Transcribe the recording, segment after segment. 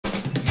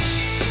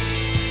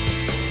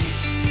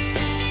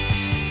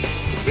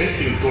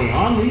basically what's going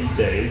on these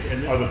days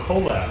and are the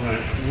collab,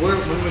 right?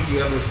 When would you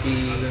ever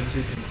see the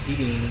two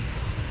competing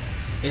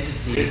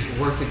entities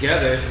work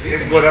together?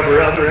 In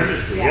whatever other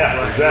industry,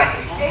 yeah,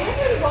 exactly. And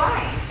in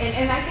wine,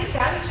 and I think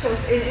that is so.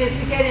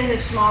 It's again in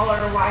the smaller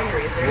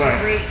wineries. There's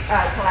a great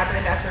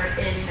collaborative effort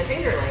in the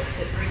Finger Lakes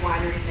that 3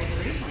 wineries make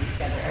a Riesling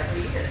together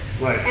every year.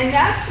 Right. And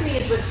that to me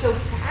is what's so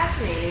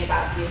fascinating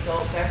about the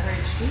adult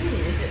beverage scene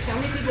is that so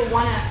many people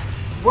want to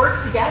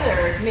work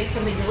together to make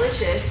something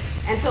delicious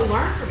and to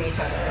learn from each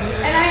other.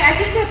 And I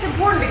think that's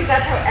important because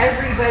that's how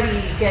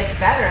everybody gets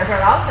better, but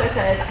it also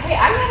says, hey,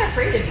 I'm not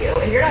afraid of you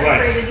and you're not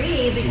afraid of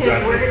me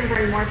because we're going to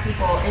bring more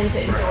people in to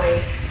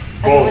enjoy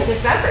a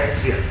delicious beverage.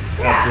 Yes,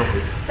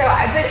 absolutely. So,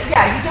 but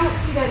yeah, you don't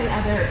see that in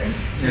other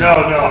industries. No.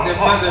 There's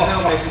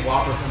no Mickey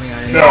Whopper coming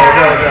out. No.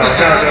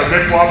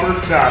 Big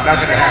Whoppers? No, not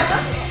going to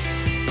happen.